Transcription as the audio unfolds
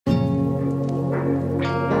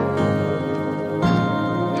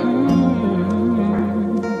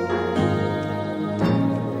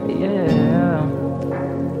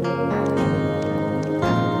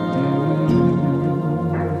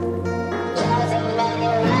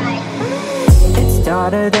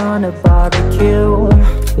started on a barbecue.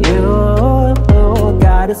 You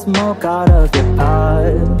got the smoke out of your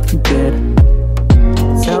pocket,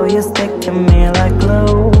 so you stick to me like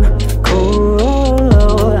glue.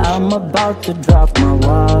 Cool, I'm about to drop my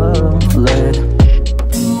wallet.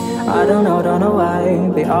 I don't know why.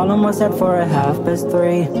 They all almost set for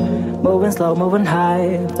 3:30. Moving slow, moving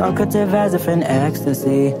high, talkative as if in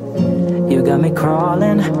ecstasy. You got me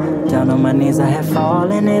crawling, down on my knees I have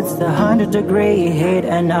fallen. It's the 100-degree heat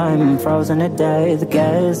and I'm frozen to death.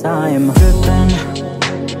 Guess I'm dripping.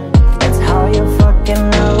 That's how you fucking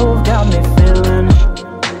love got me feeling.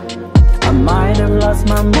 I might have lost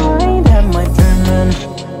my mind, am I dreaming?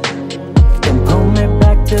 Then pull me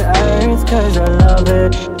back to earth, cause I love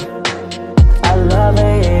it. I love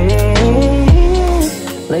it.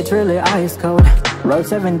 Literally ice cold. Wrote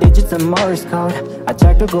 7 digits of Morse code. I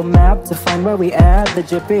checked Google Map to find where we at. The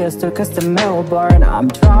GPS took us to Melbourne. I'm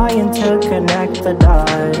trying to connect the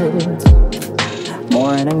dots.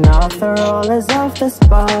 Morning after all is off the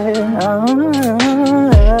spot.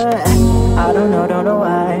 I don't know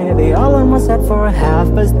why. They all almost set for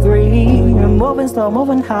 3:30. Moving slow,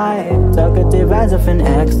 moving high, talkative as if in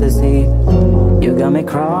ecstasy. You got me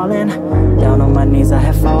crawling, down on my knees I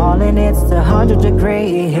have fallen. It's the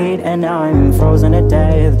 100-degree heat and I'm frozen to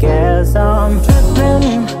death. Guess I'm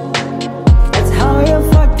tripping. That's how your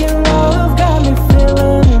fucking love got me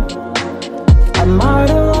feeling. I might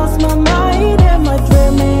have lost my mind, am I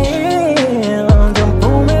dreaming? Don't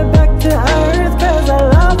pull me back to earth, cause I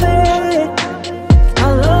love it. I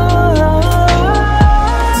love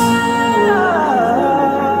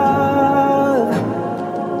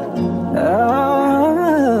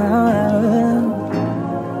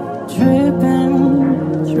tripping,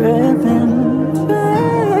 tripping, tripping.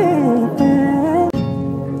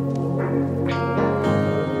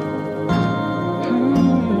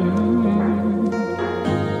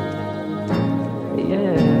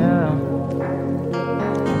 Yeah.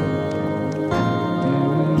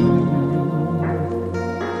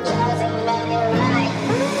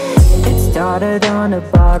 It started on a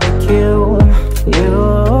barbecue. You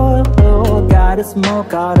got the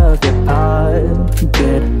smoke out of your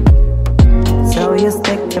pocket, so you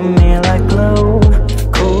stick to me like glue.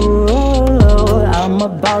 Cool, I'm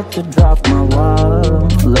about to drop my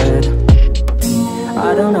wallet. I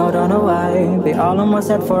don't know why. They all almost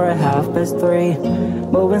set for 3:30.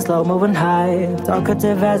 Moving slow, moving high,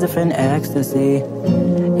 talkative as if in ecstasy.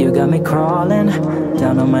 You got me crawling,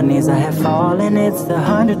 down on my knees I have fallen. It's the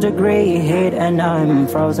 100-degree heat and I'm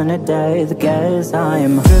frozen to death. Guess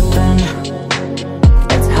I'm dripping.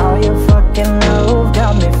 That's how you fucking love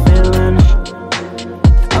got me feeling.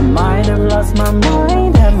 I might have lost my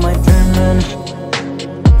mind, am I dreaming?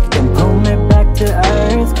 Then pull me back to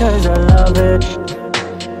earth, cause I love it.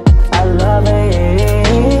 I love it.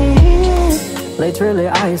 Literally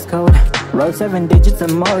ice cold. Wrote 7 digits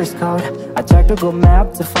of Morse code. I checked Google Map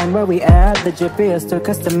to find where we at. The GPS took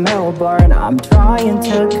us to Melbourne. I'm trying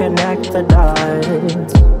to connect the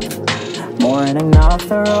dots. Morning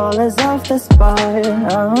after all is off the spot.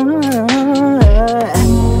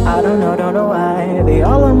 I don't know why. They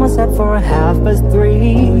all almost set for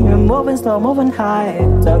 3:30. Moving slow, moving high,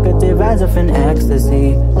 talkative as if in ecstasy.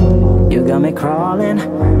 You got me crawling,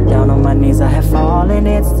 down on my knees I have fallen.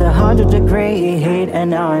 It's the 100-degree heat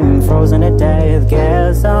and I'm frozen to death.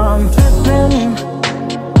 Guess I'm tripping.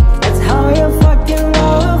 That's how your fucking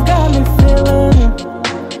love got me feeling.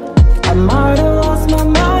 I might have lost my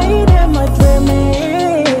mind, am I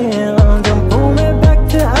dreaming? Don't pull me back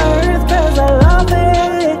to earth, cause I love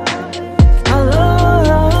it. I love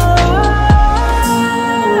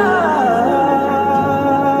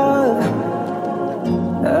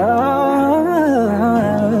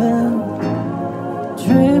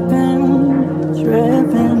tripping,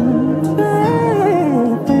 tripping, tripping.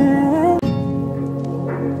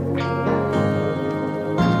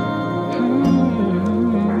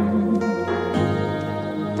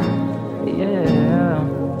 Yeah.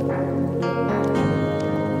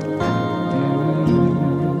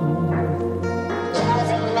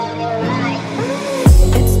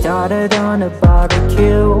 It started on a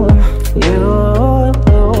barbecue. You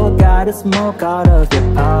got the smoke out of your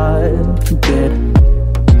pocket,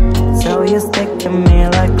 so you stick to me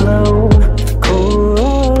like glue.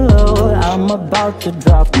 Cool, I'm about to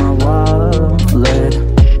drop my wallet.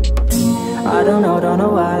 I don't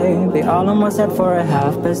know why. They all almost set for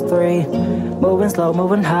 3:30. Moving slow,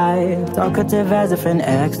 moving high, talkative as if in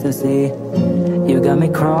ecstasy. You got me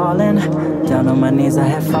crawling, down on my knees I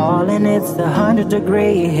have fallen. It's the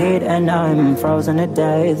 100-degree heat and I'm frozen to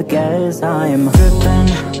death. Guess I'm dripping.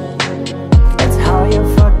 That's how you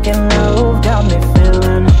fucking love got me feeling.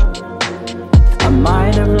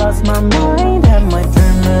 might have lost my mind, am I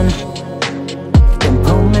dreaming? Can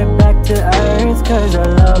pull me back to earth, cause I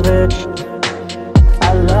love it.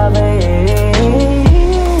 I love it.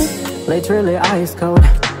 Late's really ice cold.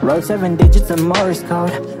 Wrote 7 digits of Morse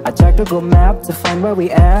code. I checked Google Map to find where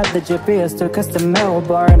we at. The GPS took us to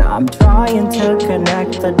Melbourne. I'm trying to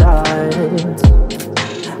connect the dots.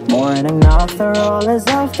 Morning after all is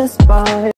off the spot.